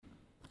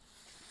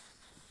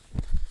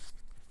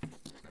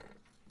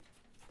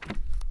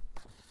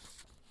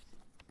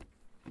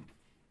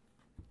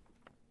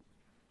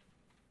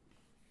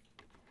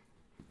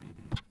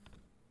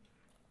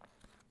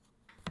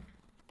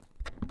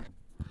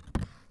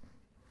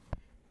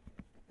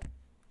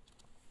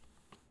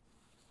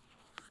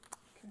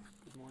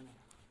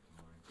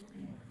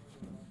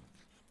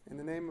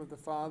name of the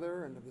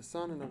Father, and of the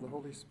Son, and of the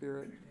Holy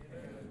Spirit.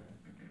 Amen.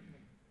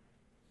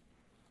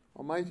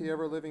 Almighty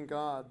ever-living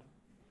God,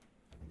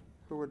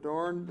 who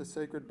adorned the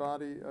sacred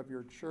body of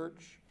your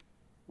church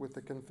with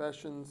the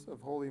confessions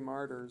of holy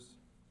martyrs,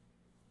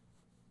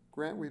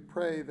 grant, we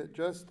pray, that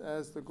just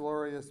as the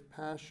glorious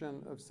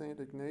passion of St.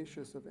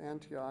 Ignatius of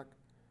Antioch,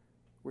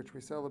 which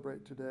we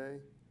celebrate today,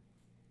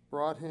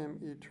 brought him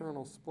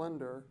eternal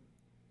splendor,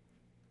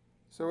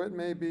 so it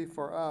may be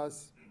for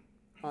us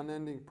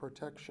unending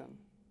protection.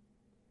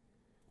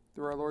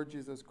 Through our Lord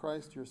Jesus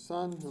Christ, your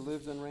Son, who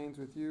lives and reigns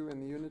with you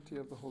in the unity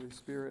of the Holy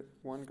Spirit,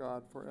 one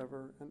God,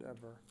 forever and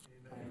ever.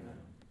 Amen. Amen.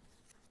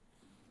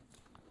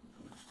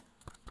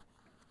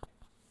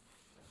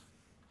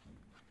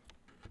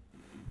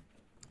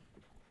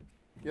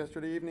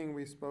 Yesterday evening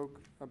we spoke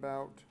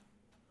about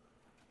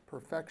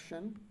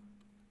perfection,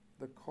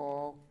 the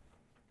call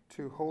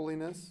to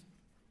holiness.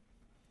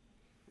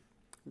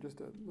 Just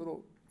a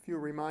few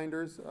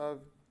reminders of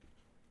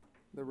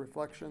the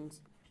reflections.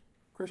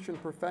 Christian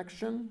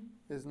perfection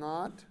is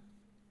not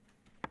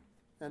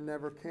and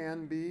never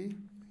can be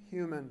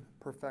human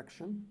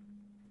perfection.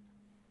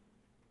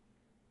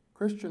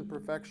 Christian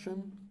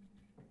perfection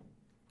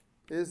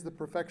is the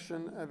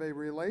perfection of a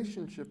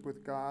relationship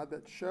with God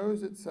that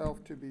shows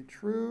itself to be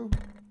true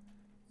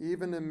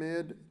even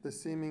amid the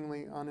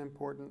seemingly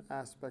unimportant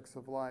aspects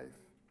of life.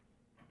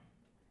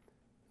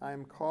 I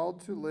am called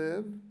to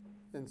live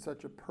in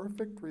such a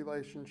perfect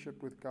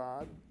relationship with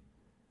God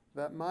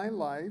that my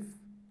life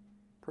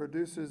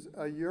produces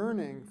a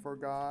yearning for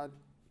God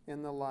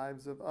in the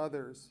lives of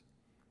others,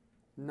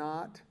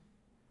 not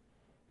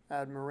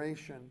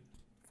admiration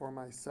for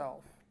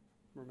myself.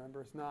 Remember,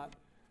 it's not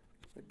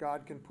that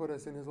God can put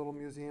us in his little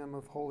museum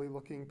of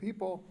holy-looking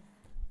people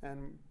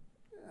and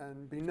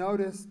be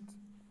noticed,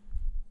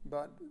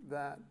 but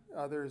that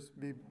others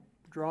be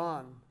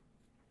drawn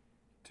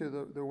to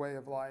the way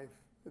of life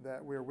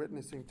that we're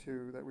witnessing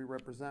to, that we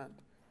represent.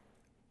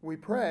 We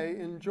pray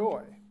in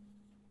joy,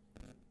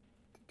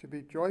 to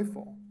be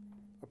joyful,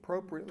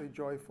 appropriately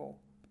joyful,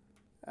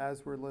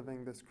 as we're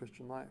living this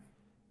Christian life.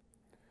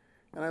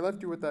 And I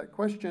left you with that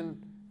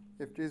question: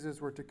 if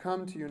Jesus were to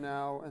come to you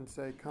now and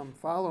say, "Come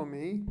follow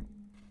me,"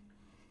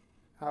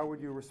 how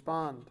would you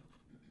respond?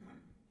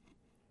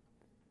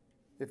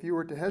 If you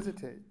were to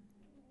hesitate,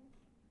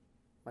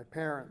 my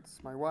parents,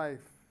 my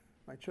wife,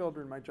 my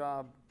children, my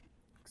job,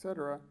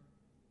 etc.,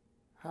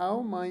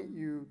 how might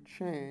you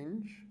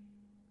change,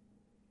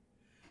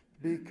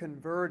 be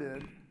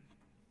converted,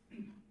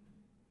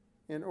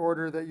 in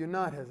order that you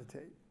not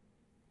hesitate?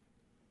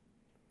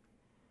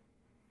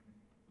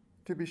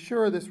 To be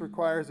sure, this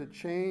requires a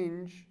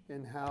change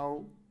in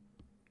how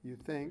you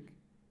think.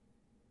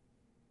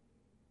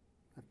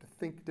 I have to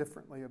think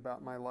differently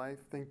about my life,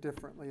 think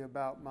differently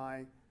about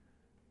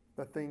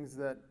the things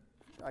that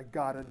I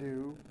gotta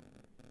do.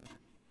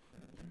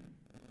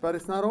 But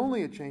it's not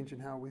only a change in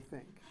how we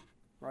think,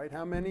 right?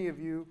 How many of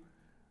you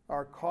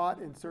are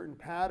caught in certain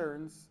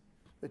patterns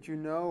that you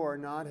know are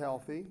not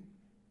healthy?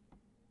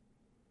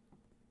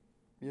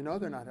 You know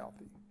they're not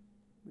healthy,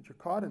 but you're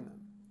caught in them.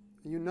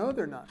 You know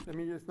they're not. I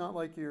mean, it's not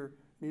like you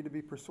need to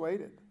be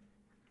persuaded.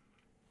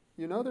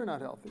 You know they're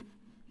not healthy.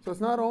 So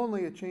it's not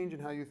only a change in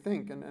how you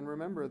think. And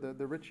remember,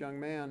 the rich young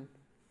man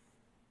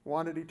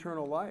wanted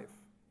eternal life.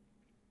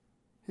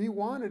 He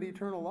wanted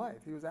eternal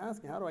life. He was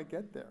asking, how do I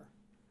get there?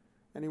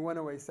 And he went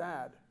away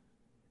sad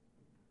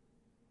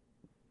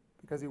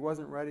because he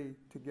wasn't ready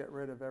to get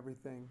rid of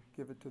everything,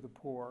 give it to the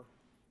poor,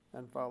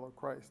 and follow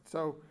Christ.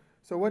 So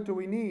what do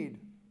we need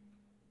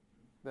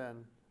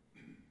then?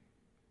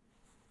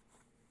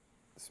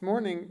 This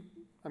morning,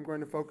 I'm going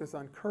to focus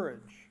on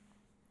courage,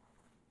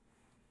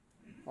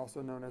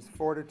 also known as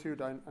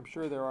fortitude. I'm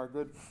sure there are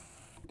good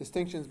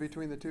distinctions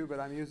between the two, but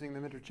I'm using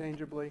them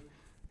interchangeably,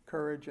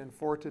 courage and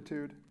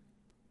fortitude,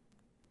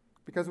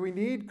 because we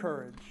need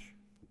courage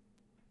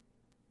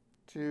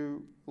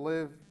to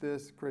live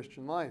this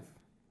Christian life.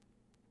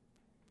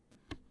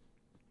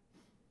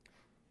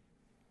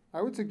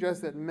 I would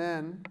suggest that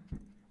men,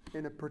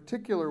 in a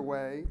particular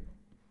way,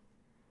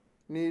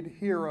 need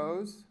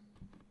heroes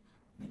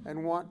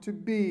and want to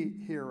be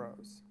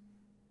heroes.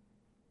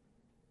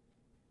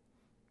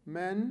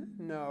 Men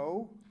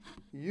know,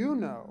 you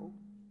know,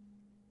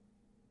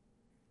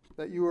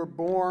 that you are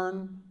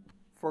born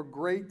for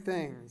great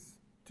things,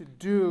 to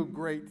do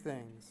great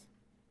things.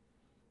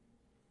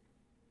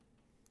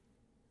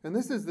 And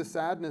this is the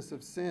sadness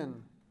of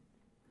sin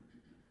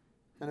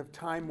and of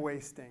time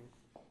wasting,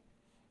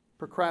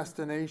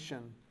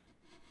 procrastination.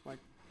 Like,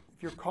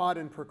 if you're caught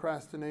in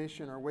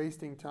procrastination or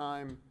wasting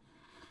time,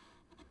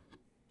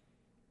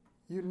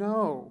 you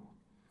know,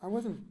 I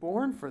wasn't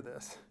born for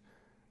this.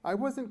 I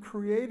wasn't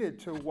created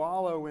to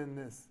wallow in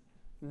this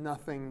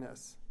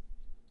nothingness.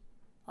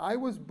 I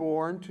was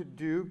born to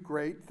do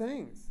great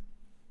things.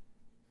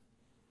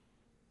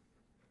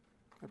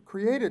 I'm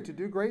created to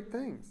do great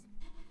things.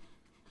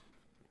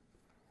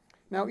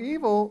 Now,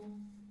 evil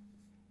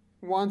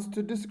wants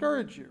to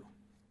discourage you,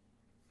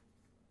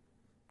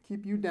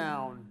 keep you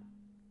down,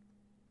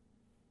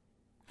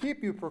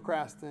 keep you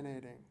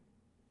procrastinating,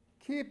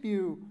 keep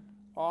you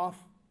off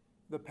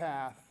the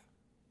path.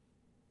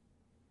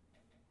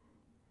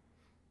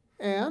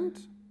 And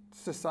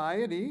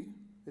society,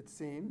 it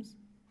seems,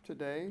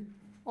 today,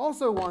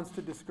 also wants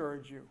to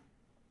discourage you.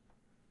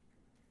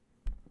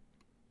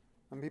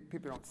 I mean,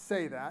 people don't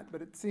say that,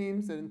 but it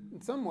seems that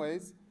in some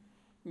ways,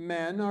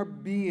 men are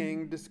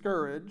being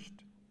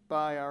discouraged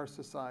by our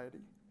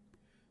society.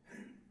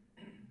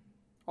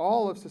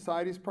 All of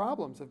society's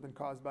problems have been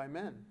caused by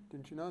men.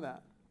 Didn't you know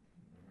that?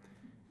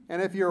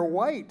 And if you're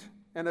white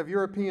and of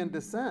European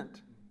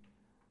descent,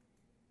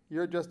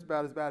 you're just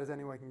about as bad as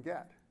anyone can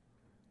get.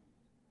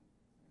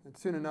 And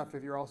soon enough,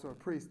 if you're also a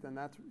priest, then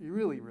that's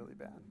really, really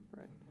bad,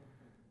 right?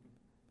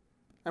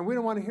 And we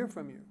don't want to hear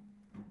from you.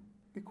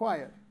 Be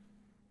quiet.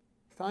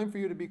 It's time for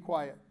you to be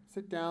quiet.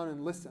 Sit down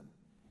and listen.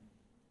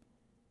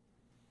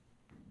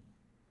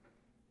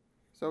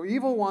 So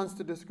evil wants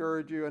to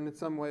discourage you, and in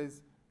some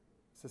ways,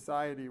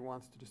 society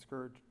wants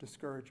to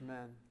discourage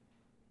men.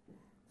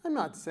 I'm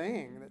not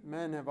saying that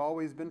men have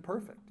always been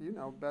perfect. You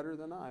know better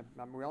than I.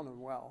 I mean, we all know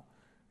well.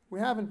 We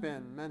haven't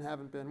been. Men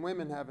haven't been.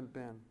 Women haven't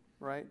been,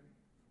 right?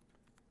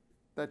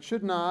 That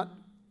should not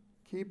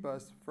keep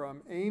us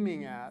from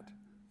aiming at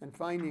and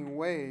finding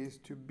ways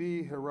to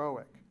be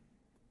heroic.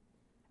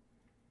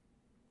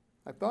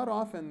 I've thought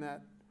often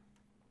that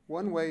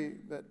one way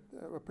that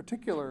a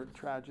particular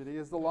tragedy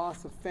is the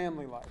loss of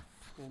family life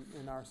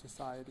in our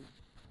society.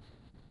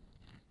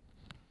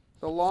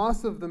 The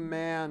loss of the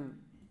man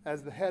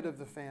as the head of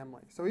the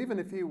family. So even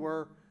if he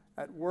were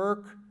at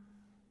work,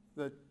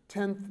 the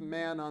 10th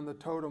man on the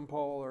totem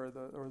pole, or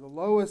the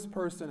lowest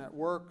person at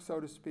work, so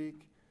to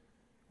speak,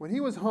 when he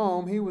was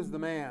home, he was the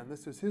man.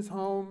 This is his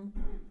home.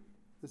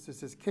 This is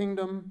his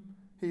kingdom.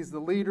 He's the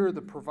leader,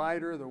 the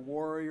provider, the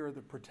warrior,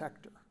 the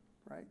protector,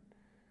 right?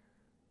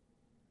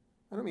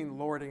 I don't mean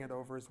lording it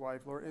over his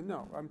wife.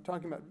 No, I'm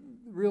talking about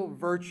real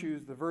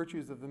virtues, the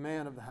virtues of the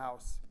man of the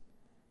house.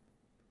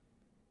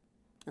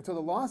 And so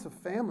the loss of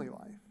family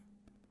life,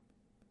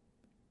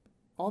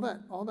 all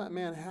that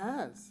man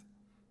has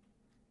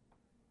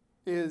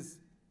is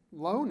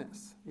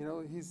lowness. You know,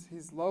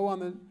 he's low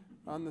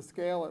on the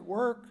scale at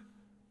work.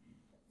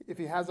 If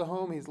he has a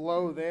home, he's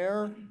low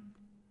there.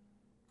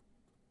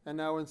 And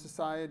now in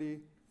society,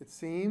 it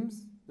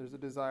seems there's a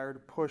desire to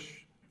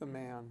push the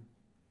man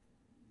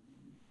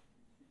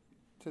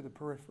to the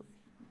periphery.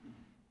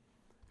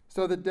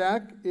 So the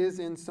deck is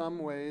in some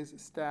ways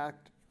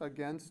stacked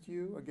against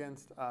you,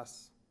 against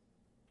us.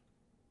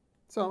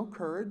 So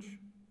courage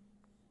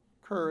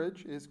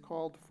is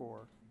called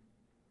for.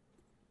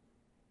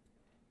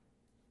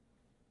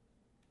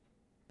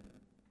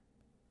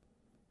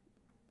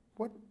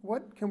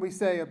 What can we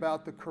say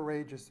about the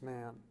courageous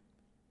man?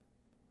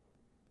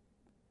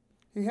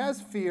 He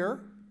has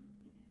fear,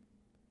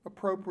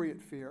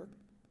 appropriate fear,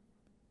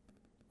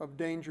 of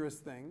dangerous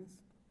things.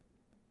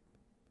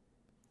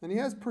 And he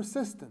has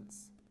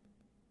persistence.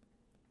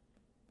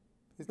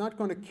 He's not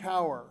going to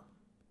cower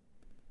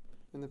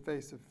in the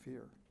face of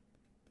fear.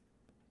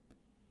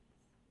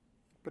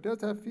 But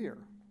does have fear.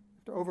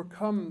 To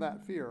overcome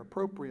that fear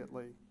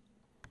appropriately.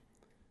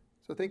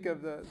 So think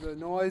of the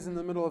noise in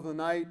the middle of the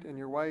night, and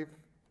your wife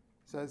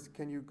says,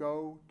 "Can you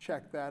go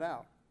check that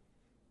out?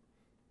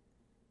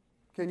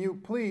 Can you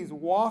please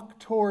walk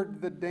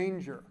toward the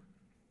danger?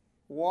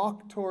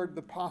 Walk toward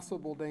the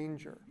possible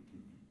danger."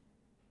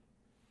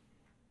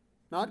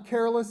 Not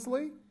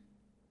carelessly.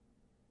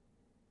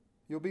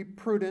 You'll be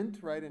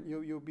prudent, right? And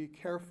you'll be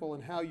careful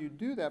in how you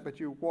do that, but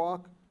you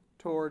walk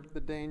toward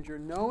the danger,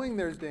 knowing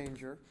there's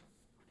danger,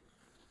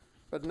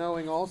 but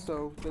knowing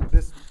also that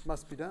this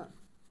must be done.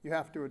 You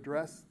have to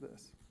address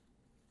this.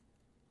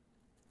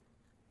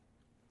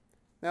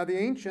 Now the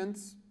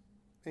ancient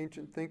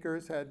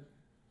thinkers had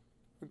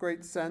a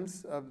great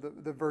sense of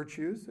the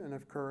virtues and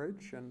of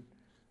courage, and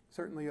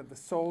certainly of the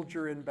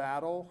soldier in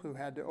battle who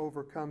had to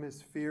overcome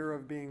his fear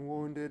of being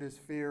wounded, his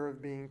fear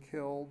of being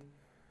killed.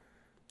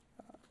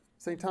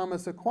 St.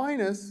 Thomas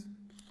Aquinas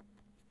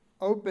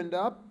opened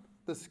up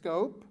the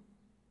scope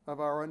of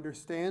our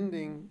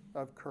understanding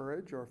of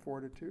courage or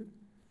fortitude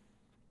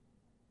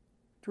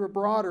to a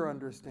broader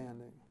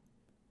understanding.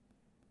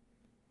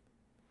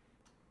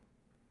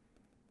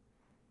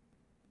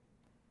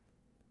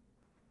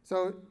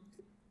 So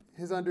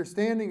his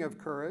understanding of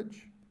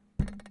courage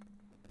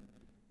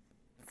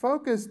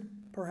focused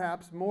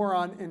perhaps more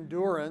on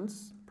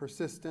endurance,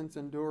 persistence,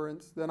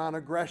 endurance, than on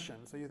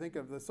aggression. So you think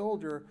of the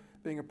soldier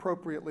being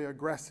appropriately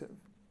aggressive.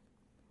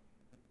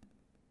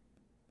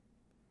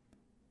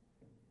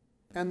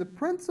 And the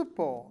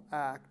principal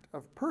act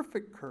of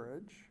perfect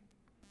courage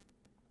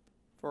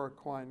for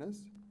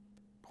Aquinas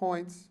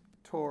points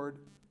toward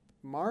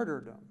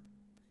martyrdom,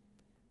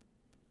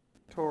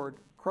 toward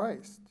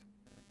Christ,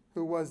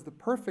 who was the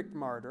perfect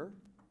martyr,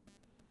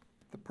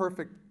 the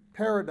perfect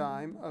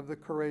paradigm of the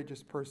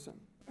courageous person.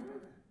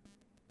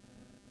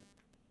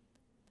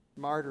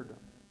 Martyrdom.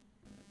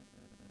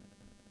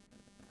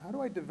 How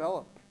do I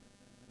develop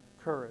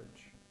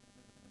courage?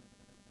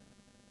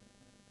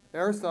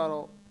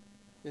 Aristotle,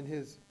 in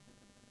his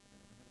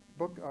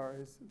book, or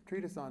his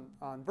treatise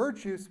on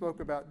virtue, spoke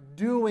about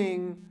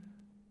doing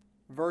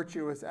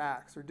virtuous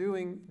acts, or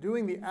doing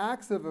the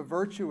acts of a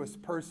virtuous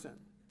person.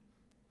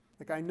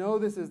 Like, I know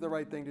this is the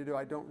right thing to do.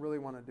 I don't really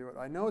want to do it.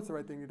 I know it's the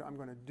right thing to do. I'm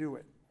going to do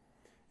it.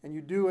 And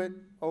you do it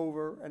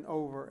over and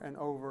over and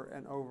over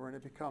and over, and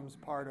it becomes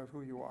part of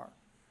who you are.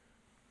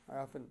 I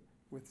often,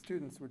 with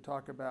students, would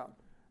talk about,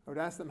 I would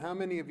ask them, how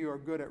many of you are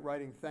good at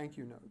writing thank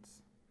you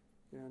notes?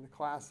 You know, in a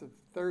class of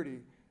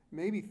 30,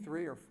 maybe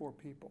 3 or 4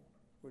 people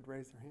would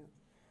raise their hands.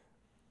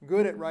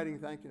 Good at writing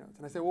thank you notes.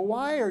 And I say, well,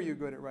 why are you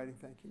good at writing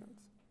thank you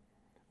notes?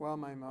 Well,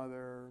 my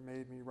mother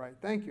made me write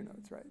thank you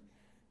notes, right?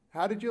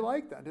 How did you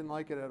like that? I didn't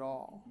like it at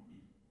all.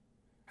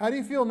 How do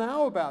you feel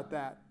now about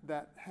that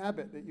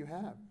habit that you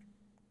have?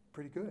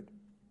 Pretty good.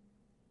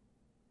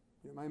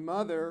 You know, my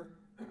mother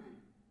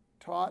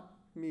taught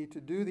me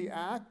to do the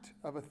act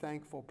of a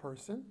thankful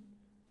person,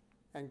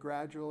 and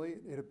gradually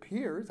it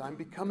appears I'm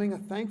becoming a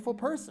thankful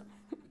person.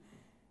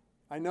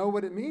 I know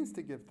what it means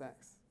to give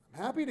thanks.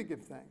 I'm happy to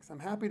give thanks. I'm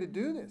happy to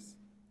do this.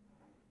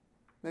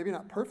 Maybe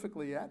not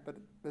perfectly yet, but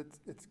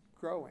it's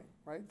growing,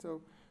 right?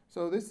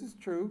 So this is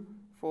true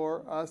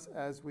for us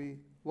as we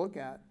look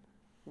at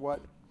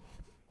what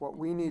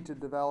we need to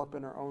develop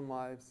in our own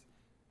lives,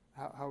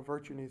 how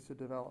virtue needs to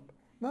develop.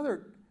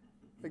 Another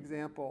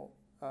example,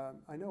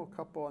 I know a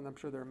couple, and I'm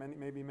sure there are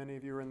maybe many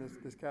of you are in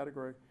this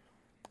category.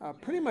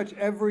 Pretty much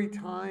every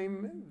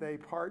time they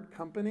part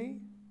company,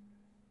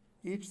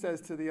 each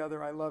says to the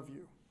other, I love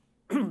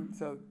you.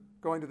 So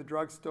going to the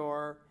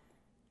drugstore,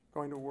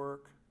 going to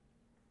work.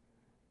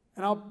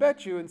 And I'll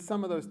bet you in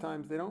some of those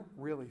times they don't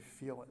really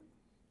feel it.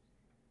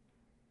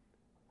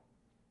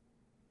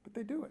 But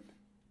they do it.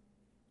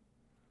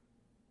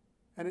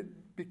 And it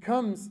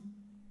becomes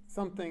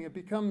something, it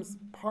becomes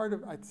part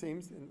of, it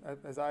seems,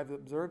 as I've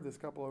observed this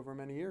couple over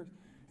many years,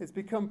 it's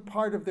become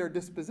part of their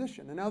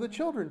disposition. And now the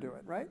children do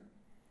it, right?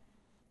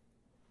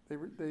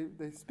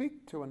 They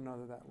speak to one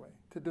another that way,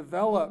 to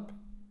develop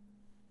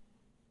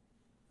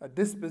a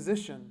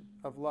disposition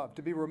of love,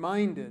 to be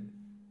reminded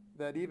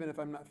that even if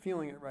I'm not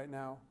feeling it right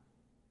now,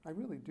 I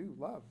really do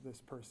love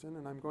this person,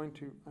 and I'm going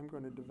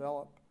to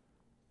develop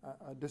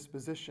a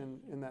disposition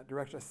in that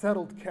direction, a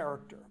settled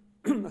character,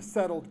 a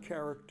settled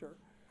character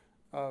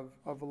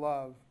of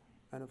love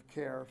and of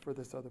care for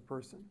this other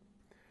person.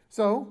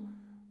 So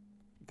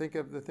think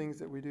of the things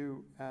that we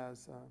do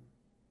as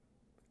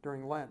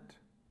during Lent.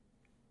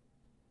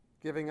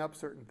 Giving up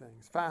certain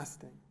things,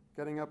 fasting,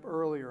 getting up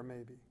earlier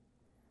maybe.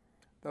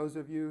 Those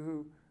of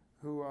you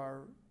who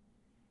are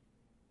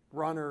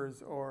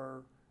runners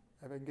or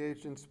have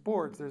engaged in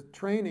sports, there's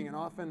training, and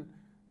often,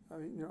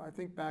 I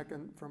think back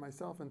for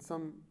myself, and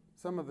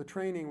some of the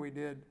training we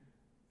did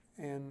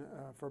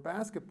for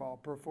basketball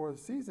before the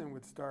season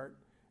would start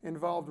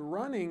involved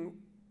running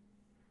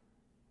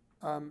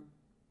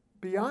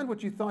beyond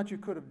what you thought you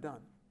could have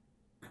done,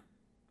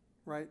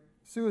 right?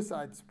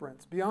 Suicide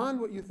sprints, beyond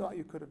what you thought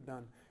you could have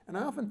done. And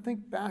I often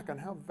think back on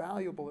how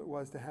valuable it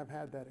was to have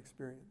had that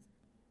experience,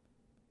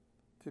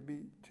 to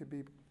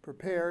be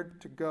prepared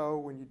to go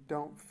when you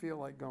don't feel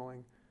like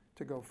going,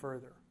 to go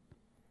further.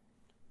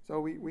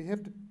 So we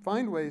have to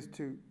find ways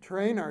to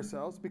train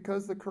ourselves,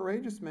 because the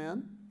courageous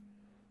man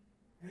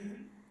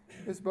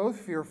is both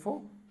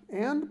fearful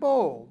and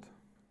bold.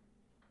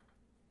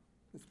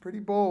 It's pretty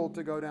bold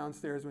to go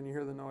downstairs when you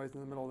hear the noise in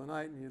the middle of the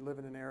night and you live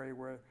in an area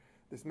where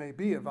this may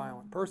be a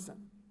violent person.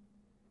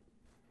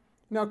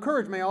 Now,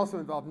 courage may also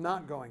involve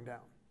not going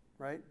down,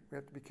 right? We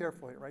have to be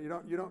careful here, right? You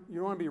don't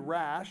want to be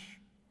rash.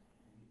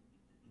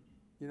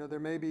 You know, there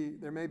may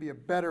be a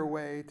better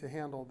way to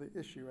handle the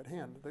issue at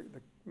hand.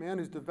 The man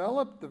who's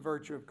developed the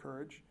virtue of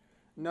courage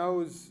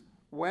knows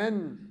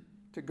when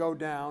to go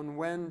down,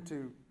 when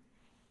to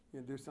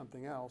do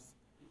something else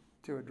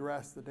to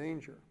address the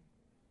danger.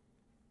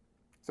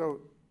 So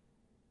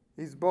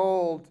he's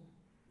bold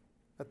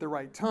at the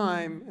right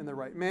time, in the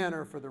right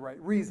manner, for the right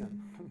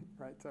reason,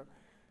 right? So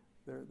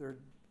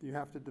you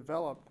have to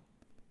develop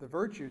the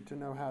virtue to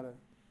know how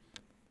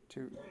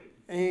to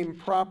aim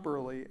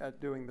properly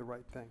at doing the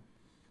right thing.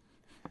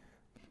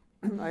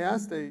 I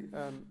asked a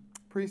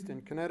priest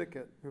in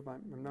Connecticut, who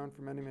I've known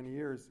for many, many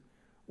years,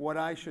 what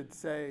I should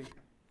say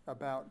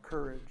about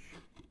courage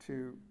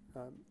to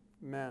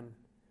men.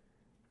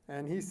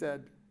 And he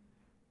said,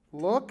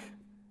 look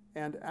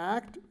and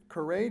act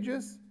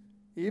courageous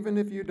even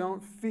if you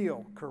don't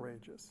feel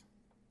courageous.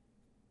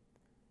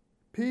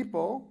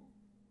 People,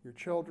 your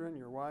children,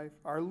 your wife,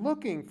 are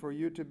looking for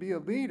you to be a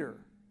leader,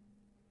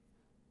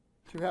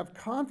 to have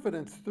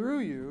confidence through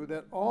you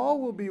that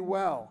all will be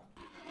well.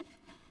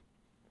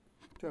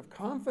 To have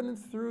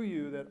confidence through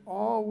you that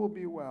all will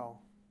be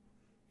well.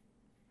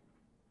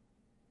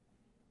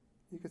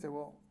 You could say,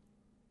 well,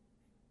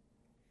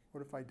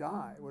 what if I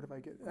die? What if I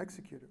get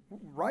executed?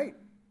 Right.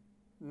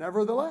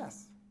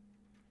 Nevertheless,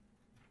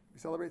 we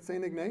celebrate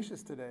St.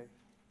 Ignatius today,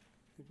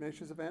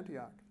 Ignatius of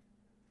Antioch.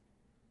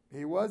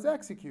 He was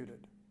executed,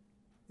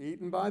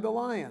 eaten by the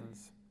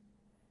lions.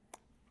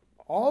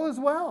 All is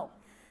well.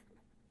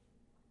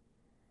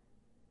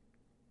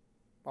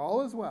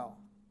 All is well.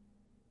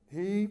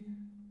 He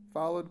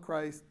followed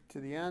Christ to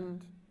the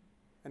end,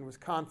 and was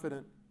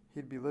confident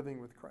he'd be living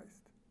with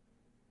Christ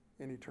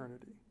in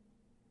eternity.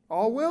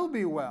 All will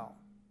be well.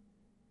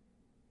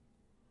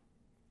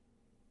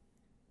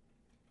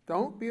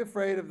 Don't be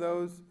afraid of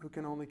those who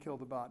can only kill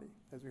the body,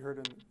 as we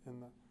heard in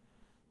the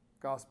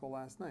gospel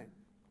last night.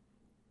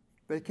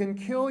 They can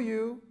kill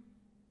you,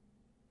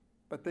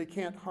 but they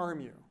can't harm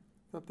you.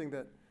 Something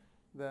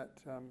that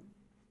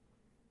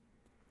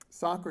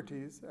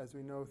Socrates, as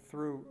we know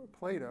through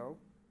Plato,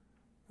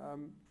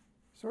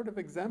 sort of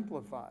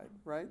exemplified,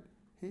 right?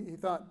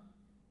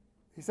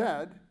 He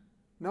said,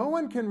 no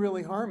one can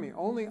really harm me.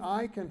 Only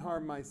I can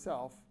harm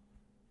myself,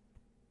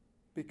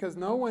 because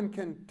no one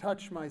can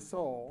touch my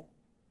soul.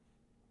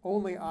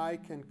 Only I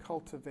can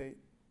cultivate.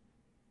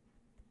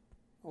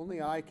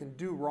 Only I can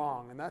do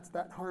wrong, and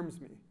that harms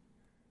me.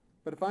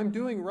 But if I'm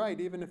doing right,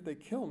 even if they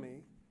kill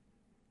me,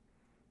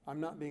 I'm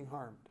not being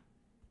harmed.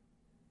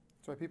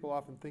 That's why people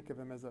often think of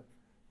him as a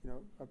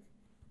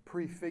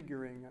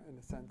prefiguring, in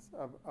a sense,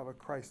 of a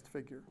Christ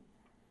figure.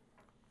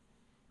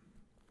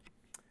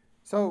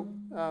 So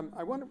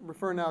I want to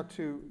refer now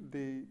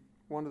to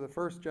one of the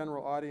first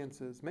general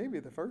audiences, maybe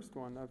the first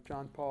one, of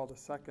John Paul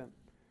II,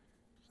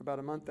 about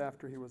a month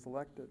after he was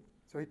elected.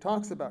 So he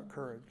talks about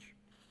courage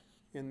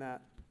in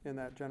that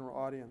general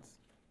audience.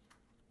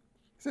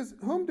 He says,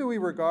 "Whom do we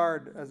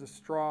regard as a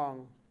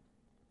strong,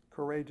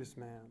 courageous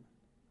man?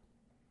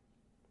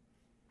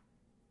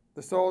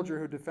 The soldier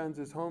who defends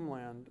his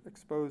homeland,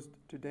 exposed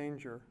to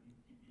danger.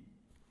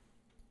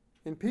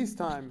 In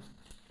peacetime,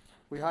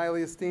 we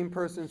highly esteem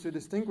persons who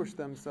distinguish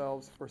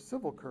themselves for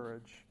civil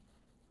courage.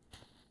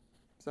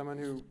 Someone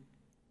who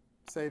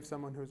saves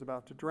someone who's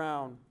about to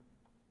drown,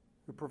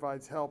 who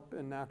provides help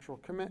in natural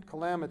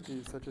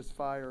calamities such as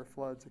fire,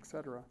 floods,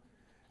 etc.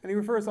 And he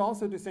refers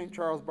also to St.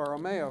 Charles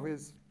Borromeo,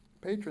 his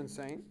patron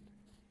saint,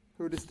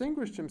 who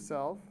distinguished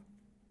himself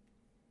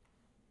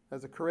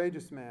as a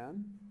courageous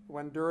man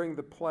when during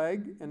the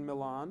plague in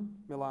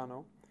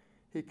Milano,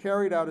 he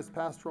carried out his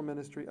pastoral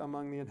ministry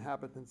among the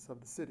inhabitants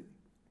of the city.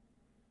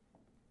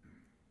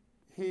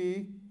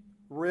 He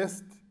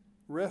risked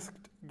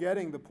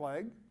getting the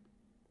plague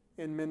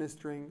in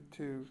ministering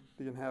to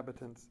the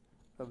inhabitants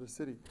of the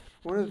city.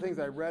 One of the things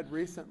I read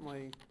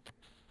recently,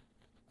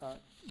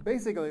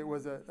 basically it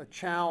was a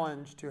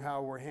challenge to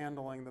how we're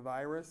handling the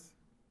virus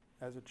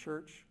as a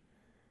church.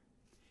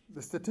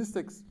 The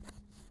statistics,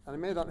 and I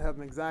may not have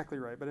them exactly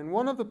right, but in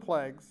one of the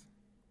plagues,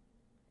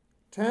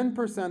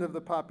 10% of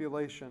the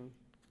population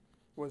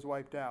was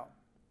wiped out.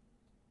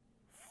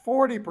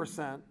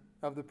 40%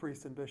 of the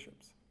priests and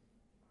bishops.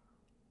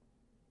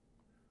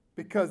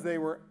 Because they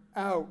were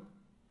out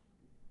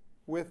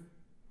with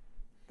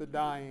the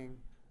dying.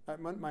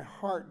 My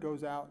heart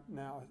goes out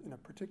now in a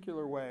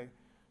particular way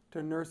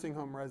to nursing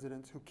home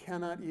residents who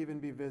cannot even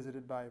be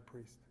visited by a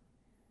priest.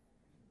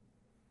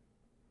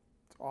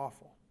 It's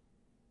awful.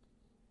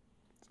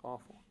 It's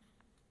awful.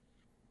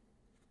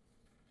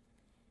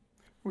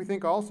 We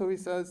think also, he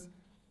says,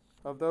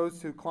 of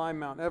those who climb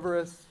Mount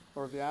Everest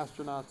or of the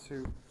astronauts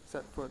who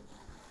set foot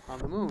on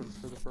the moon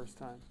for the first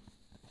time.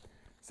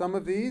 Some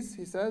of these,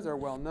 he says, are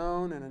well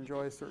known and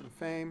enjoy a certain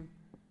fame.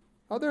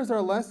 Others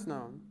are less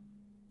known,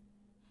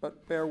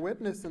 but bear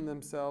witness in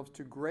themselves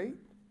to great,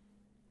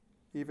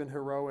 even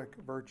heroic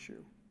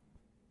virtue.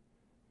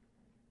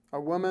 A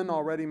woman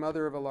already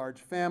mother of a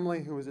large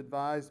family who was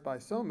advised by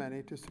so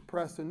many to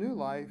suppress a new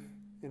life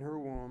in her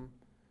womb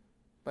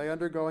by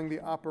undergoing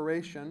the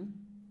operation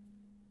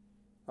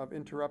of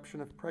interruption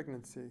of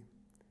pregnancy.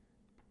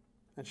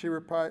 And she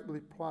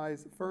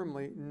replies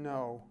firmly,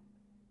 no.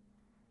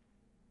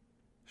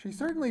 She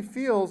certainly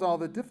feels all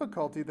the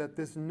difficulty that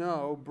this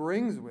no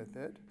brings with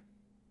it,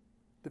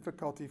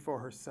 difficulty for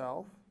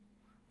herself,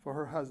 for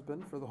her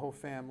husband, for the whole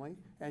family,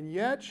 and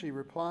yet she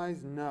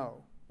replies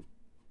no.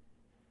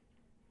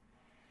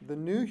 The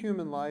new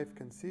human life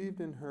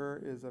conceived in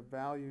her is of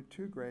value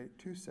too great,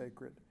 too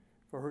sacred,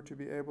 for her to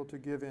be able to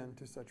give in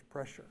to such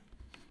pressure.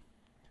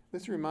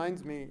 This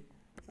reminds me,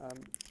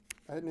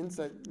 I had an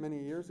insight many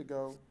years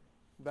ago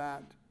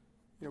that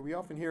we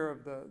often hear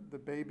of the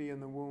baby in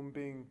the womb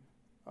being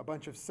a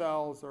bunch of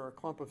cells or a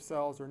clump of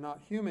cells or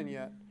not human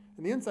yet.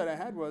 And the insight I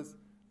had was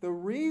the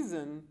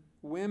reason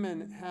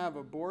women have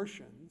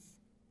abortions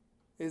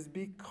is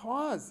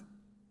because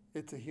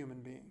it's a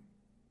human being.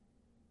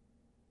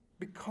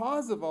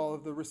 Because of all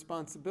of the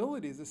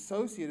responsibilities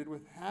associated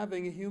with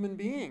having a human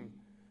being,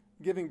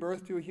 giving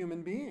birth to a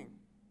human being,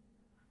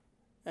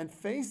 and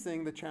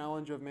facing the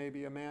challenge of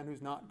maybe a man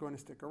who's not going to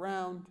stick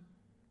around,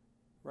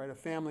 right? A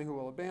family who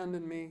will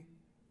abandon me.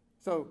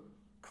 So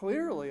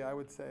clearly, I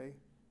would say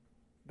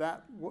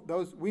that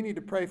we need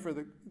to pray for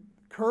the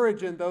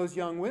courage in those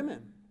young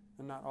women,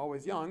 and not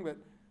always young, but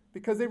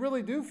because they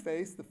really do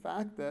face the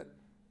fact that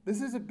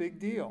this is a big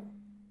deal.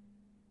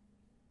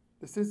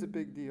 This is a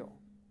big deal.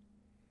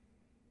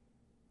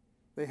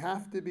 They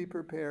have to be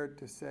prepared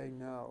to say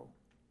no,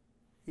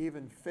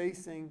 even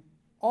facing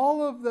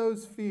all of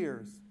those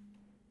fears,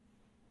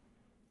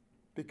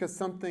 because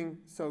something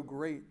so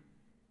great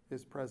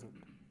is present.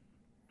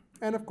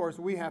 And of course,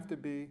 we have to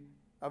be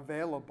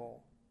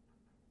available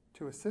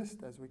to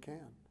assist as we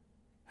can.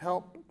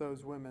 Help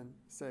those women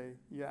say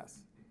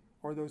yes,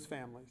 or those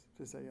families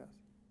to say yes.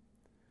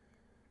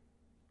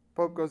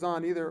 Pope goes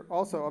on, either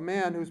also a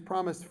man who's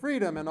promised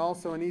freedom and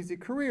also an easy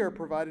career,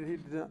 provided he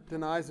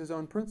denies his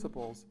own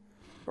principles,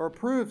 or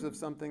approves of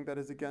something that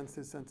is against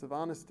his sense of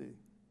honesty.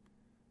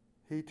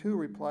 He too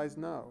replies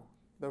no,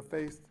 though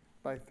faced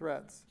by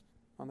threats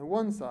on the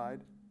one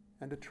side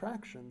and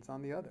attractions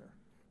on the other.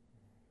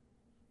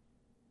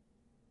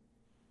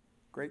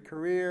 Great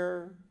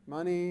career,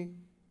 money,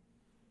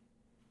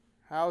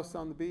 house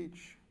on the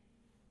beach,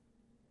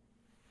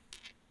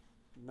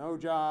 no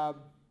job,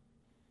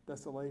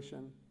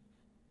 desolation.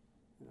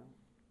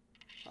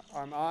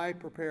 Am I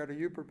prepared, are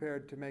you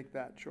prepared to make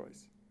that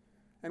choice?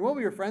 And what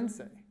will your friends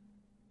say?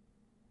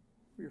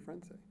 What will your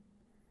friends say?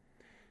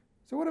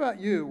 So what about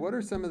you? What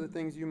are some of the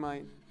things you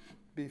might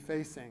be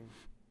facing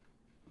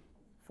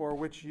for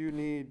which you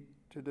need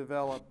to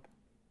develop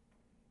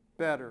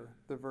better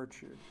the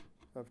virtue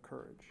of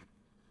courage?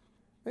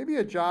 Maybe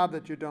a job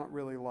that you don't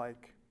really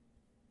like,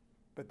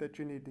 but that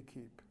you need to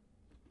keep.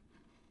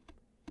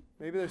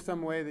 Maybe there's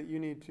some way that you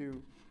need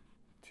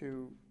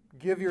to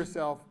give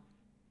yourself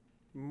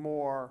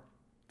more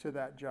to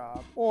that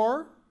job,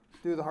 or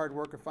do the hard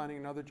work of finding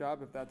another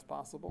job if that's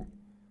possible.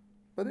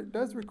 But it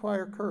does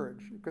require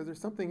courage, because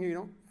there's something here you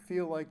don't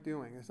feel like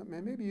doing. There's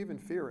something, maybe you even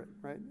fear it,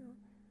 right?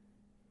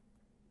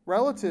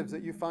 Relatives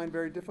that you find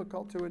very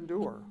difficult to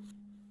endure.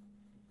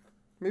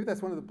 Maybe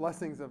that's one of the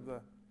blessings of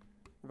the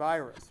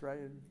virus, right?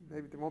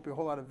 Maybe there won't be a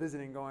whole lot of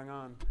visiting going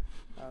on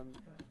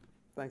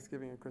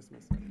Thanksgiving and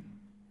Christmas.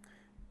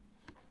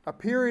 A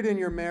period in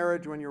your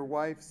marriage when your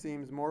wife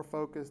seems more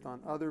focused on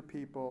other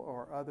people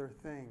or other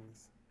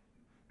things.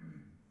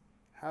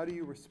 How do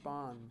you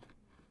respond?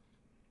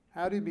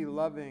 How do you be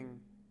loving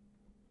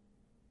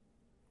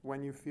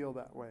when you feel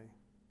that way?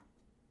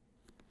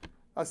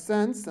 A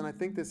sense, and I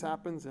think this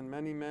happens in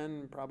many men,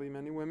 and probably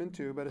many women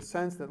too, but a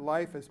sense that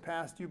life has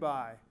passed you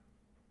by.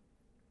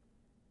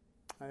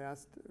 I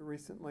asked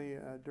recently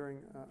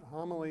during a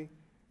homily,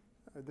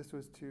 this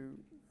was to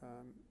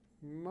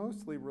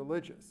mostly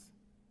religious,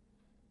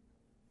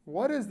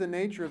 what is the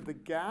nature of the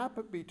gap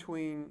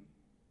between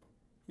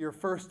your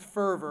first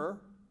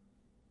fervor,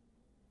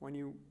 when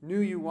you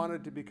knew you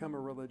wanted to become a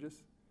religious,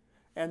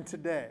 and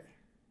today?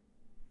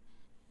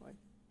 Like,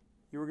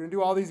 you were going to do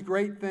all these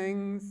great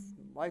things,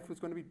 life was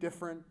going to be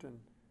different, and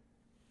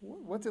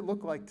what's it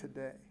look like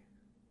today?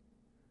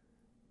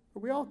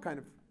 But we all kind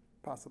of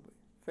possibly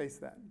face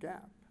that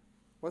gap.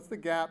 What's the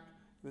gap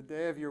the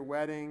day of your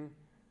wedding,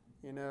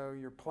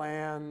 your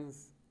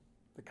plans,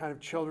 the kind of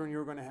children you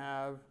were going to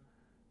have,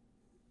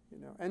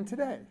 and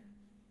today,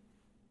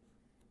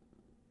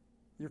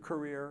 your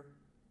career,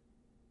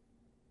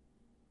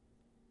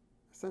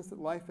 a sense that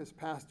life has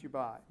passed you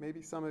by.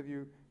 Maybe some of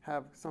you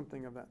have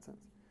something of that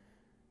sense.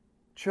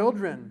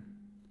 Children,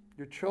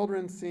 your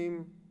children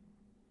seem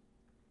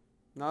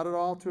not at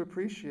all to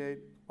appreciate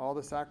all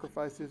the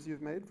sacrifices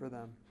you've made for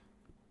them.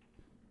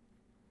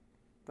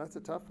 That's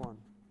a tough one.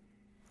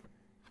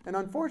 And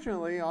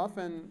unfortunately,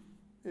 often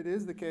it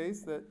is the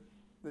case that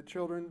the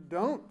children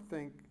don't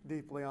think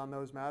deeply on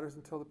those matters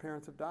until the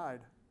parents have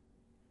died.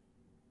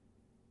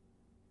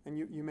 And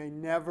you may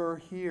never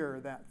hear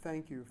that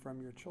thank you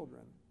from your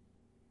children.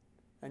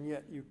 And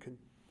yet you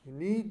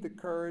need the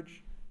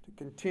courage to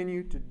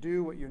continue to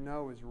do what you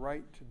know is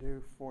right to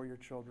do for your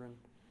children,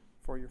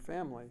 for your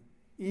family,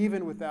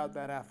 even without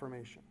that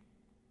affirmation.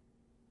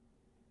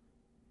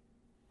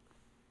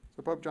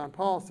 So Pope John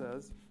Paul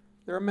says,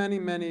 there are many,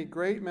 many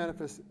great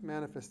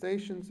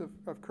manifestations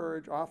of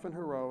courage, often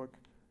heroic,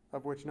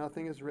 of which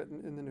nothing is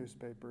written in the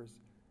newspapers,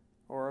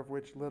 or of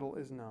which little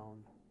is known.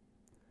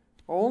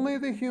 Only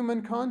the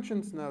human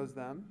conscience knows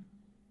them,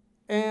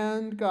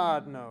 and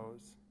God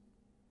knows.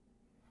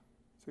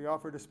 So he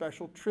offered a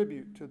special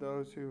tribute to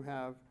those who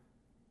have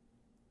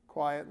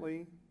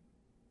quietly,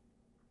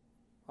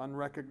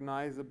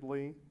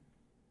 unrecognizably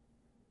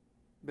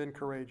been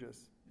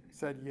courageous,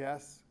 said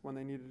yes when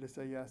they needed to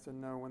say yes,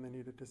 and no when they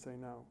needed to say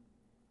no.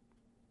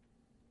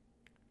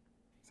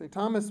 St.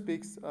 Thomas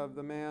speaks of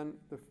the man,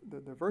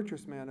 the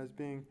virtuous man, as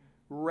being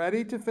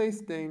ready to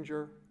face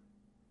danger,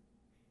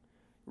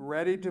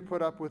 ready to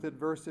put up with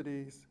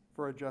adversities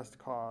for a just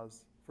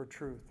cause, for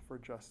truth, for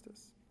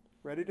justice.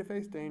 Ready to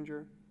face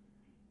danger,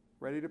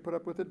 ready to put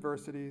up with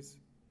adversities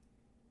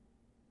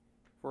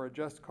for a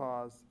just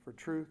cause, for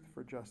truth,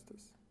 for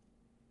justice.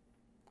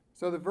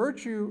 So the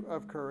virtue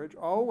of courage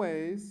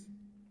always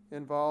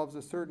involves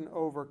a certain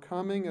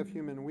overcoming of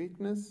human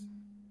weakness,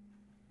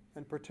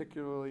 and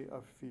particularly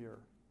of fear.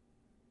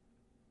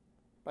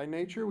 By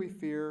nature, we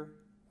fear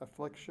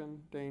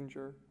affliction,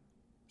 danger,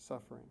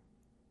 suffering.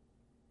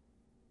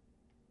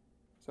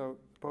 So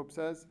the Pope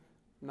says,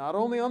 not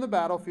only on the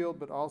battlefield,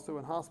 but also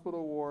in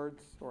hospital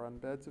wards or on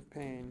beds of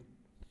pain,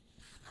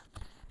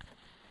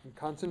 in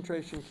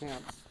concentration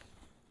camps,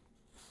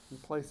 in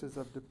places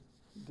of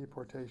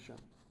deportation.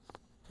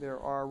 There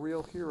are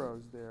real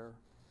heroes there,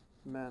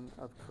 men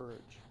of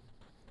courage.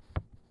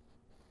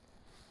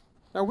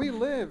 Now, we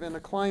live in a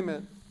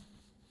climate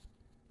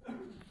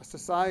a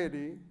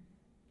society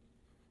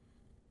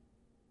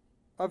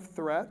of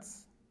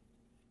threats,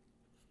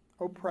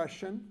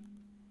 oppression,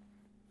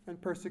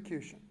 and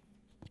persecution.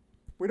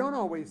 We don't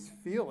always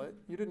feel it.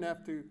 You didn't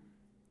have to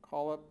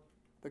call up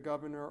the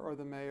governor or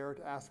the mayor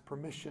to ask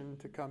permission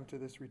to come to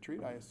this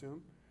retreat, I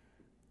assume,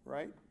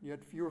 right?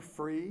 You were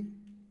free.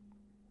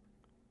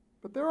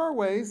 But there are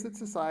ways that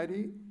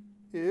society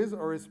is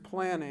or is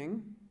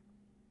planning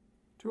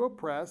to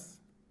oppress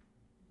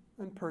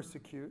and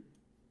persecute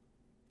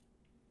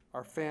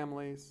our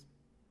families,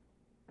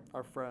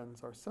 our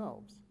friends,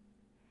 ourselves.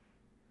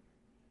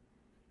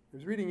 I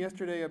was reading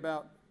yesterday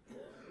about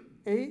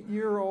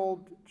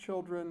 8-year-old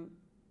children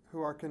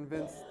who are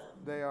convinced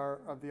they are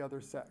of the other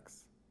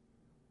sex.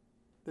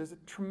 There's a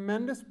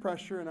tremendous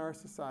pressure in our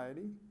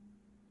society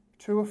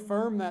to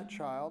affirm that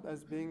child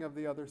as being of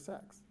the other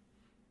sex,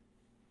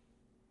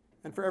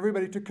 and for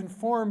everybody to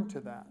conform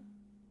to that.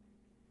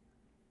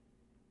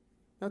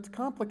 Now, it's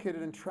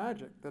complicated and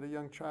tragic that a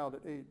young child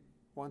at 8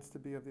 wants to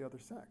be of the other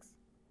sex.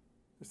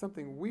 There's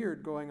something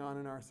weird going on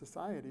in our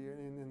society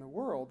and in the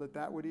world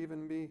that would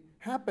even be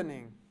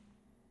happening.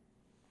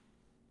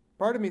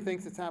 Part of me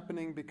thinks it's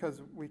happening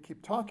because we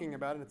keep talking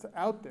about it. It's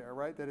out there,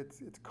 right? That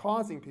it's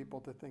causing people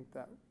to think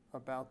that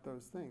about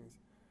those things.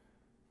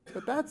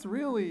 But that's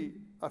really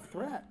a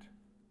threat,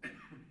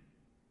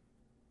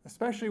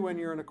 especially when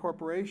you're in a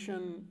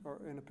corporation or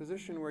in a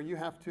position where you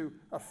have to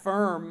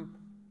affirm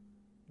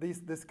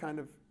this kind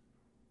of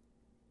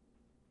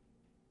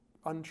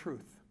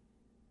untruth.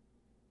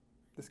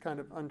 This kind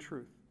of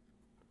untruth.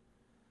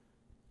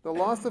 The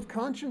loss of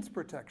conscience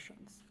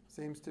protections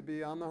seems to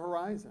be on the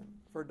horizon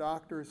for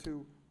doctors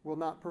who will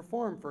not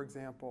perform, for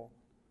example,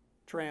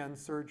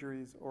 trans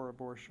surgeries or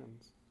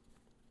abortions.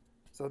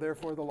 So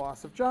therefore, the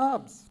loss of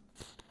jobs,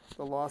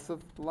 the loss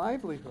of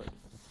livelihood.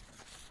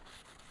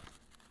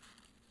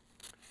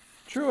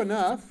 True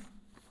enough,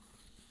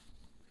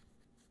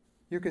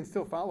 you can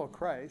still follow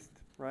Christ,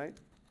 right?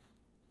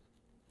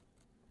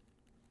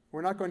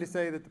 We're not going to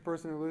say that the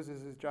person who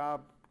loses his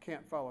job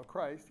can't follow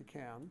Christ. He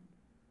can.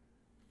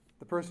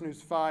 The person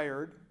who's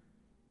fired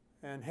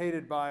and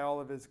hated by all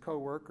of his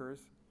co-workers,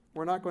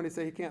 we're not going to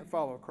say he can't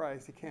follow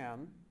Christ. He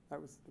can.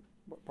 That was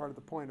part of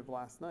the point of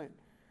last night.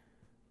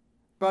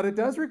 But it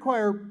does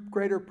require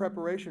greater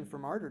preparation for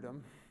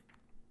martyrdom.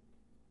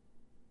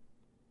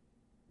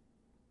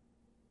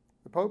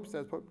 The Pope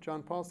says, Pope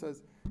John Paul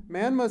says,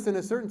 man must in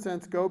a certain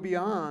sense go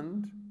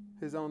beyond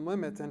his own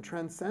limits and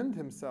transcend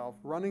himself,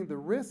 running the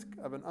risk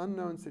of an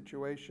unknown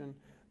situation,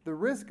 the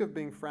risk of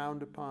being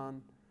frowned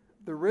upon,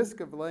 the risk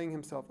of laying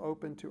himself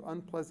open to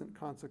unpleasant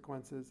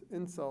consequences,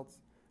 insults,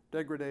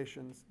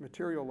 degradations,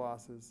 material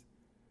losses,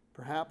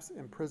 perhaps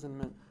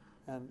imprisonment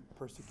and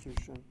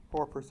persecution.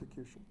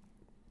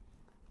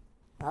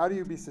 How do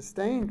you be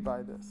sustained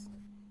by this?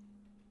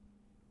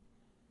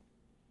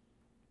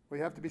 We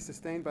have to be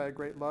sustained by a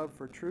great love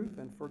for truth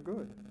and for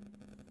good.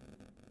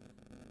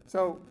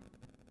 So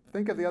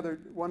think of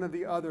one of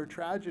the other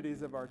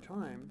tragedies of our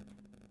time.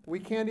 We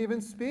can't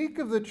even speak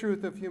of the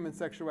truth of human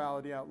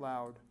sexuality out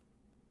loud.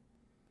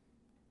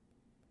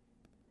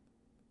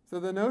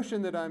 So the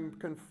notion that I'm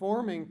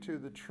conforming to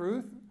the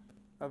truth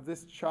of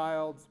this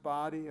child's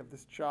body, of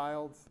this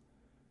child's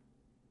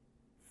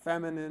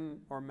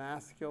feminine or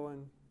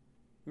masculine,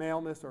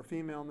 maleness or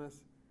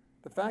femaleness,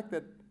 the fact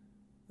that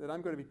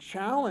I'm going to be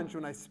challenged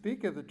when I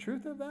speak of the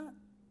truth of that,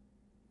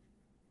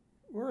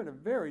 we're in a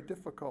very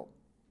difficult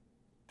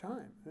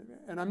time.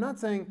 And I'm not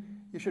saying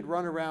you should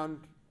run around,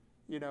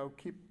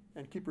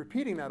 keep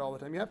repeating that all the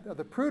time.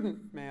 The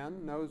prudent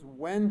man knows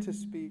when to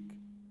speak,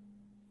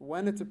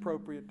 when it's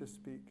appropriate to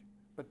speak,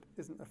 but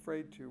isn't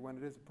afraid to when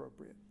it is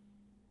appropriate.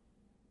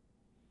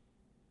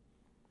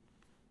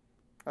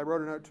 I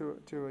wrote a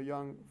note to a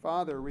young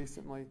father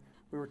recently.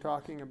 We were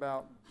talking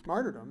about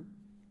martyrdom,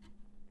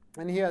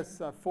 and he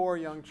has 4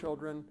 young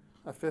children,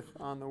 a 5th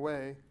on the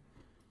way.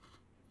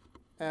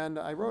 And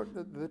I wrote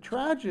that the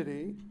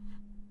tragedy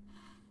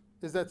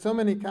is that so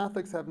many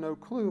Catholics have no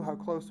clue how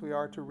close we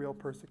are to real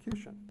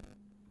persecution.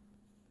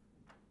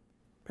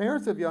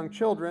 Parents of young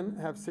children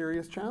have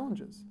serious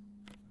challenges.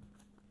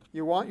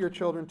 You want your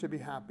children to be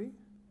happy,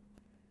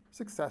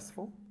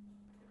 successful,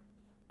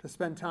 to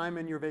spend time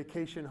in your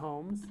vacation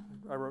homes.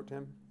 I wrote to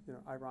him,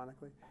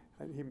 ironically.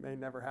 He may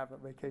never have a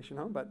vacation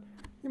home, but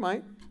he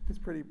might. He's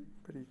pretty,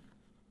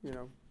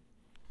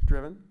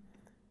 driven.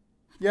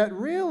 Yet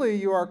really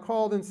you are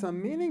called in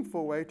some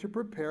meaningful way to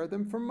prepare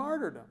them for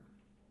martyrdom.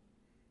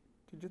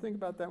 Did you think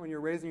about that when you're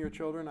raising your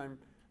children? I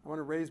want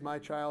to raise my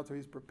child so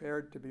he's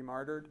prepared to be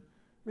martyred.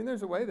 I mean,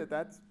 there's a way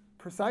that's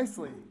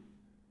precisely.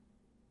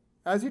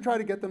 As you try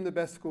to get them the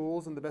best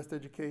schools and the best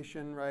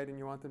education, right, and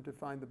you want them to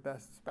find the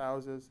best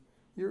spouses,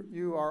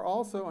 you are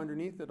also,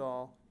 underneath it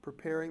all,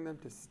 preparing them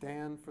to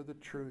stand for the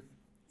truth,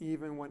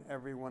 even when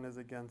everyone is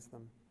against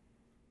them.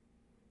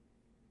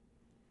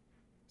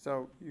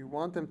 So you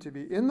want them to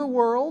be in the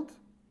world,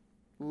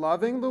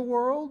 loving the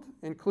world,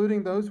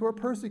 including those who are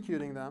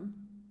persecuting them,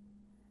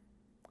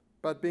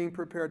 but being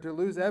prepared to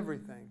lose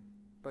everything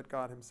but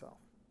God himself.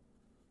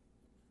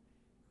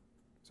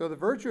 So the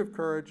virtue of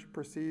courage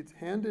proceeds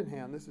hand in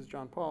hand, this is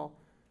John Paul,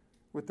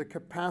 with the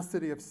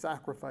capacity of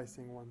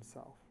sacrificing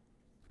oneself.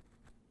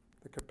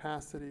 The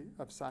capacity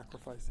of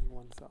sacrificing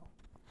oneself.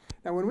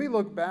 Now, when we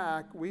look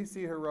back, we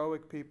see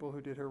heroic people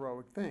who did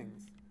heroic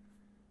things.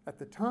 At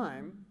the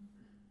time,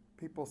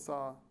 people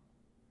saw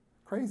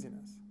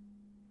craziness.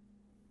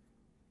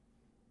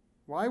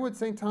 Why would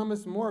St.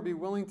 Thomas More be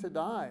willing to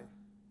die?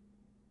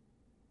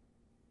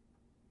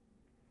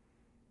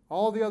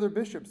 All the other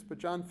bishops, but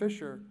John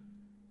Fisher,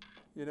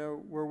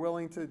 were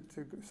willing to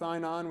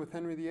sign on with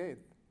Henry VIII.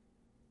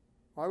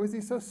 Why was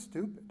he so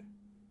stupid?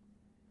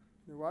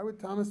 Why would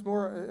Thomas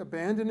More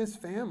abandon his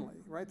family,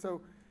 right?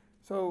 So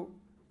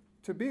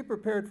to be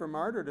prepared for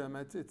martyrdom,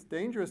 it's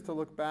dangerous to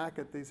look back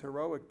at these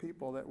heroic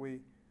people that we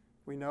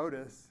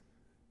notice,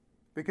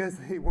 because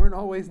they weren't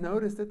always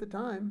noticed at the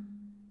time.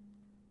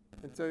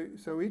 And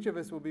so each of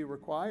us will be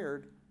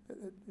required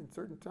in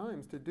certain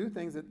times to do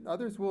things that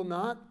others will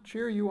not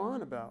cheer you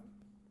on about.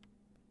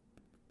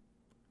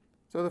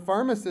 So the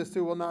pharmacist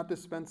who will not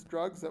dispense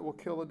drugs that will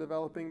kill a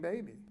developing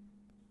baby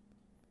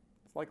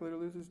is likely to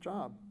lose his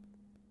job.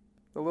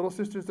 The little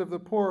sisters of the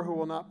poor who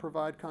will not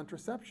provide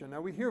contraception.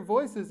 Now we hear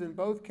voices in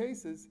both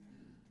cases.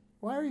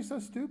 Why are you so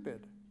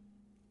stupid?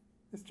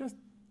 It's just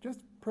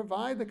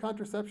provide the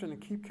contraception and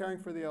keep caring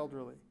for the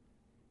elderly.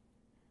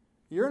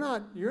 You're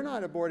not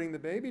aborting the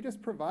baby,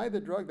 just provide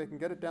the drug. They can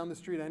get it down the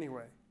street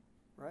anyway,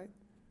 right?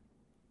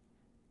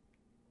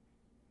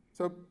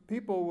 So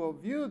people will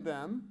view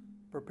them,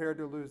 prepared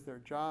to lose their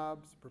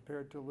jobs,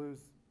 prepared to lose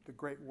the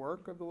great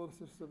work of the little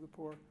sisters of the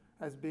poor,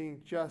 as being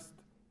just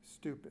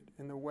stupid,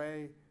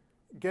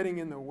 getting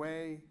in the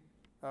way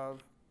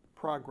of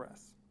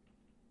progress.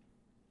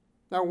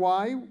 Now,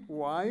 why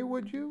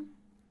would you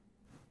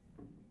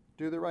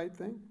do the right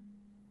thing?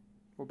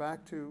 Well,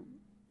 back to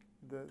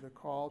the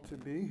call to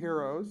be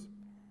heroes,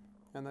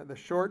 and the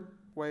short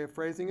way of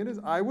phrasing it is,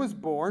 I was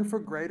born for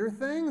greater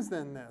things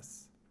than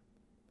this.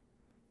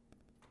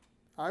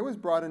 I was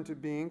brought into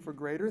being for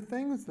greater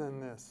things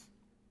than this.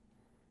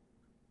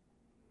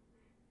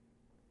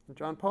 And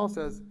John Paul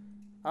says,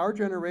 our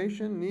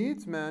generation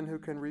needs men who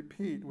can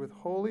repeat with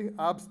holy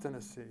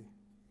obstinacy,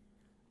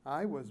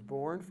 I was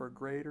born for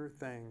greater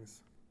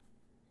things.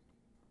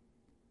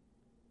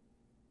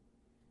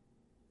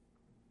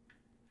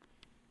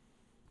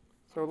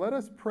 So let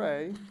us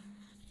pray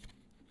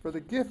for the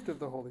gift of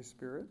the Holy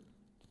Spirit,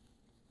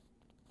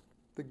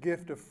 the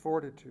gift of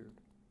fortitude.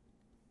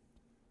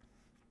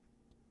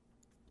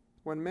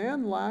 When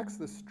man lacks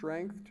the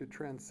strength to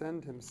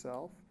transcend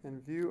himself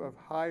in view of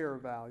higher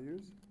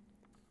values,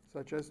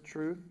 such as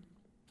truth,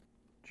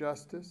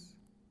 justice,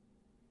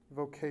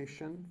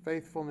 vocation,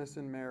 faithfulness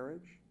in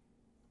marriage,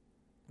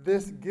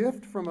 this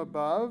gift from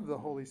above, the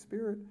Holy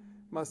Spirit,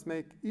 must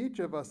make each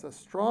of us a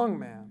strong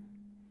man,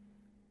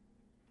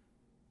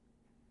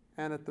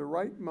 and at the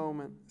right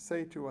moment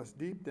say to us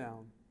deep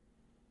down,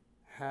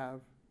 have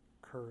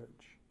courage.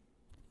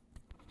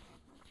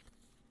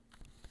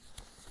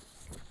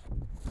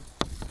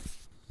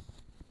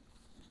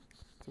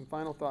 Some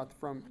final thoughts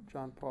from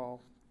John Paul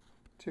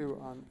II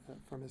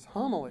from his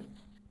homily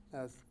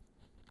as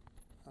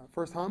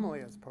first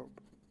homily as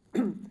Pope.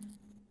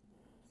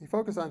 He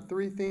focused on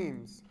three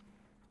themes: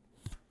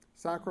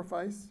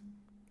 sacrifice,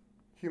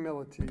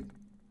 humility,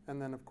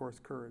 and then, of course,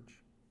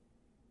 courage.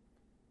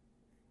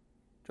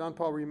 John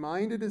Paul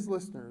reminded his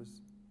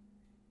listeners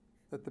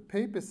that the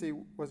papacy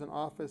was an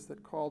office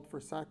that called for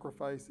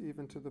sacrifice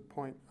even to the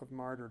point of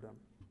martyrdom.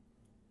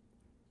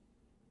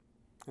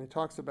 And he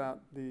talks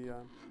about the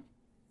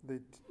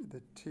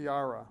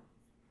tiara.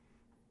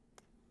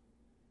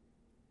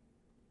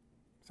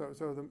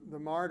 So the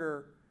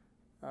martyr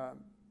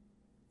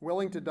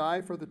willing to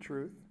die for the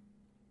truth.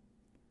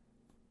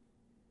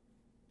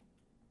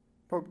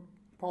 Pope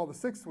Paul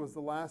VI was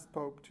the last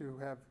pope to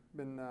have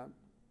been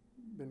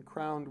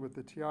crowned with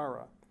the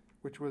tiara,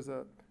 which was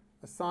a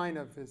sign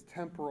of his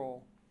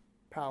temporal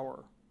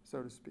power,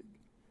 so to speak.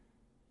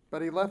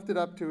 But he left it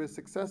up to his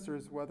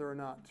successors whether or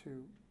not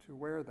to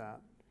wear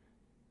that.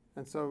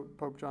 And so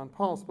Pope John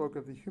Paul spoke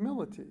of the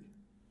humility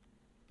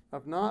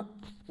of not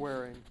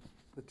wearing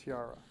the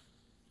tiara.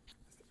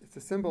 It's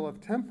a symbol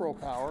of temporal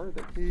power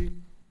that he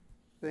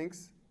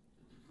thinks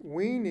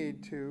we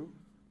need to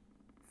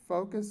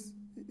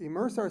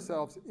immerse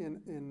ourselves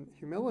in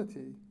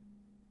humility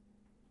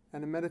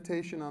and a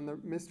meditation on the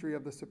mystery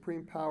of the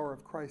supreme power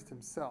of Christ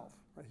himself.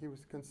 Right? He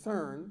was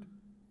concerned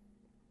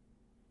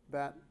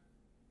that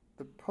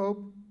the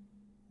Pope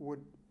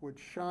would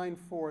shine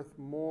forth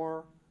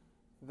more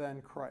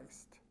than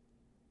Christ.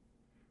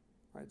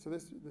 Right? So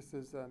this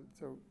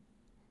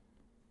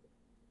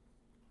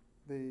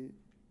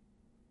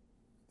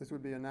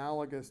would be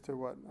analogous to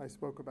what I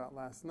spoke about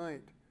last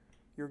night.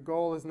 Your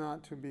goal is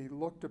not to be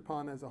looked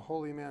upon as a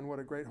holy man, what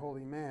a great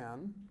holy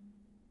man,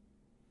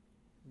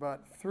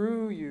 but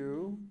through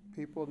you,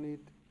 people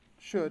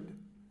should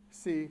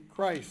see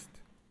Christ.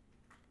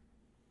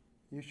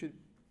 You should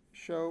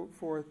show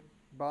forth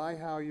by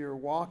how you're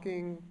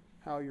walking,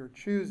 how you're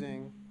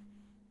choosing,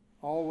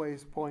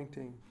 always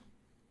pointing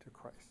to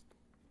Christ.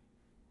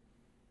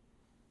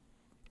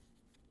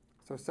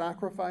 So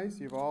sacrifice,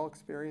 you've all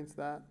experienced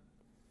that.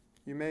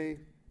 You may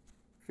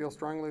feel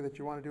strongly that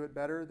you want to do it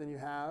better than you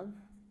have.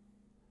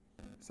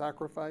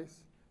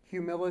 Sacrifice.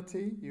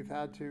 Humility, you've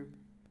had to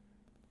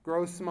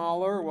grow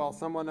smaller while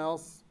someone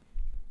else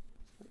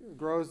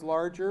grows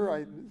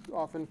larger.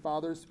 Often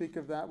fathers speak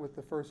of that with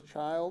the first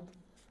child.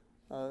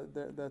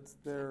 That's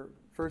their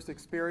first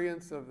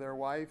experience of their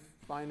wife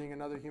finding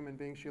another human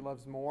being she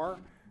loves more,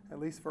 at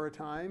least for a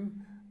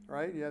time,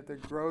 right? You have to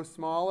grow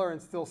smaller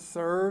and still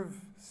serve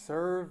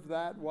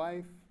that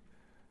wife,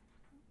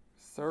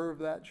 serve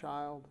that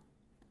child.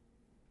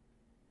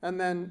 And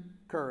then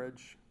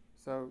courage.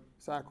 So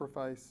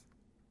sacrifice,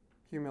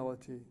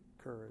 humility,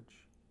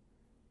 courage.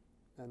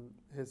 And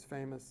his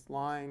famous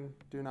line,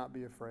 do not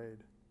be afraid.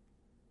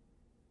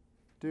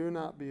 Do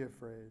not be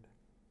afraid.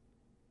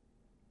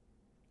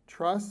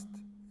 Trust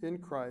in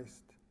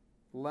Christ.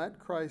 Let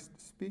Christ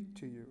speak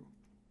to you.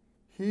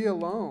 He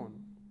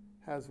alone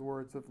has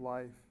words of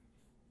life,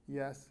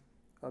 yes,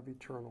 of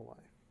eternal life.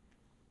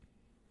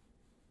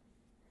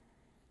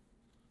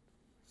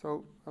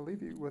 So I'll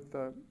leave you with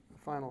the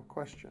final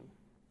question.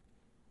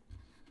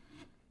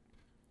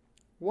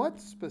 What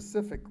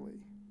specifically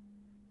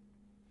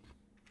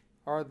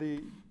are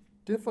the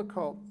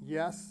difficult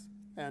yes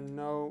and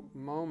no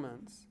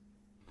moments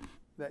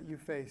that you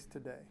face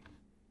today?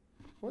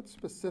 What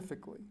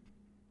specifically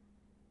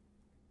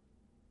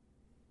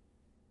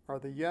are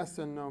the yes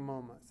and no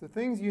moments? The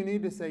things you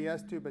need to say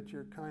yes to, but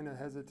you're kind of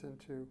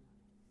hesitant to,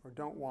 or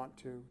don't want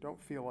to, don't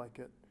feel like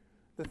it.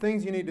 The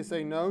things you need to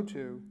say no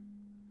to,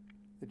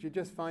 that you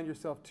just find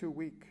yourself too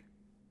weak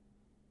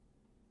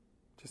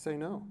to say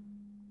no.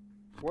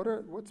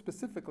 What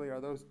specifically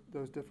are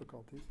those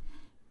difficulties?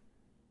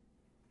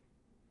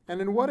 And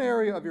in what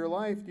area of your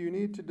life do you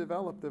need to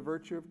develop the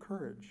virtue of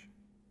courage?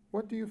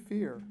 What do you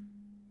fear?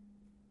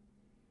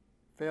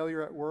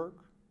 Failure at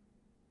work?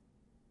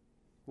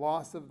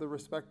 Loss of the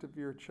respect of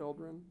your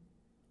children?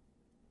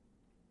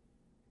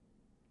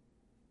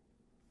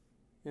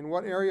 In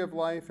what area of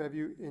life have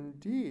you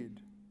indeed,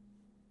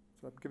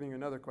 so I'm giving you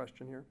another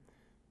question here,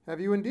 have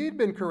you indeed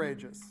been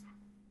courageous?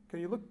 Can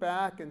you look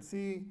back and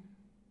see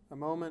a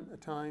moment, a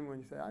time when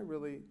you say, I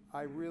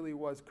really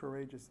was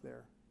courageous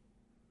there.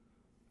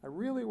 I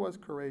really was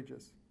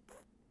courageous.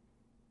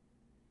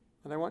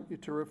 And I want you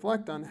to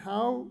reflect on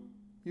how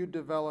you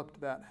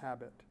developed that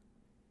habit.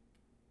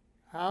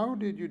 How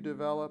did you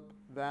develop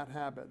that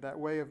habit, that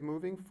way of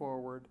moving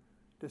forward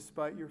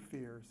despite your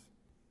fears?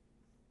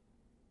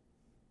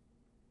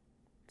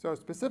 So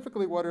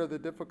specifically, what are the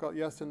difficult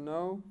yes and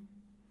no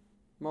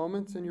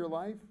moments in your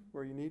life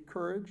where you need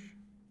courage?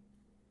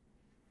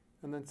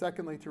 And then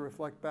secondly, to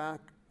reflect back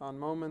on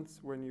moments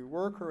when you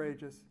were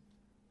courageous.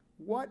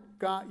 What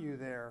got you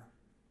there?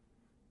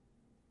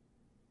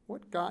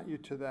 What got you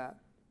to that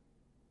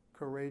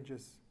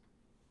courageous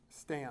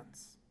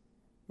stance?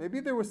 Maybe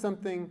there was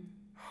something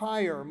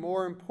higher,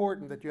 more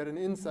important that you had an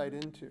insight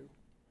into.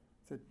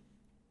 Said,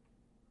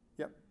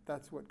 yep,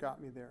 that's what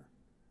got me there.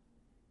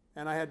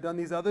 And I had done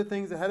these other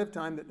things ahead of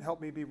time that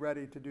helped me be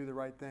ready to do the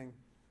right thing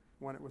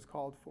when it was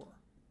called for.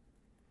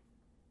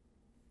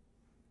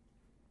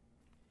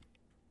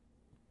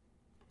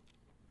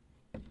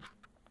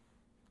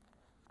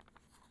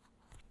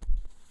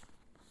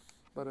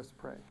 Let us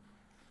pray.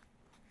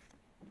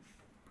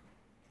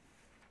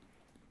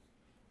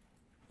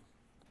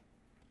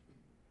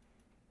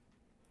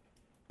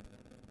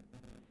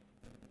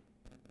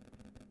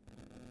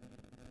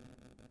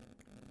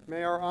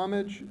 May our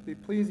homage be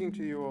pleasing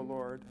to you, O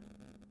Lord,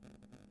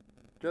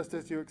 just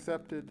as you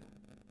accepted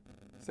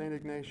St.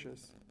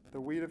 Ignatius,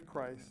 the wheat of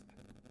Christ,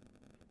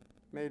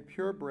 made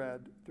pure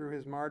bread through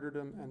his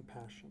martyrdom and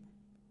passion.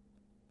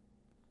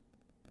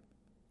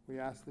 We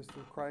ask this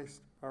through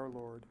Christ our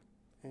Lord.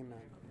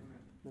 Amen.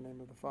 In the name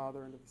of the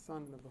Father, and of the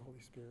Son, and of the Holy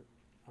Spirit.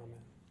 Amen.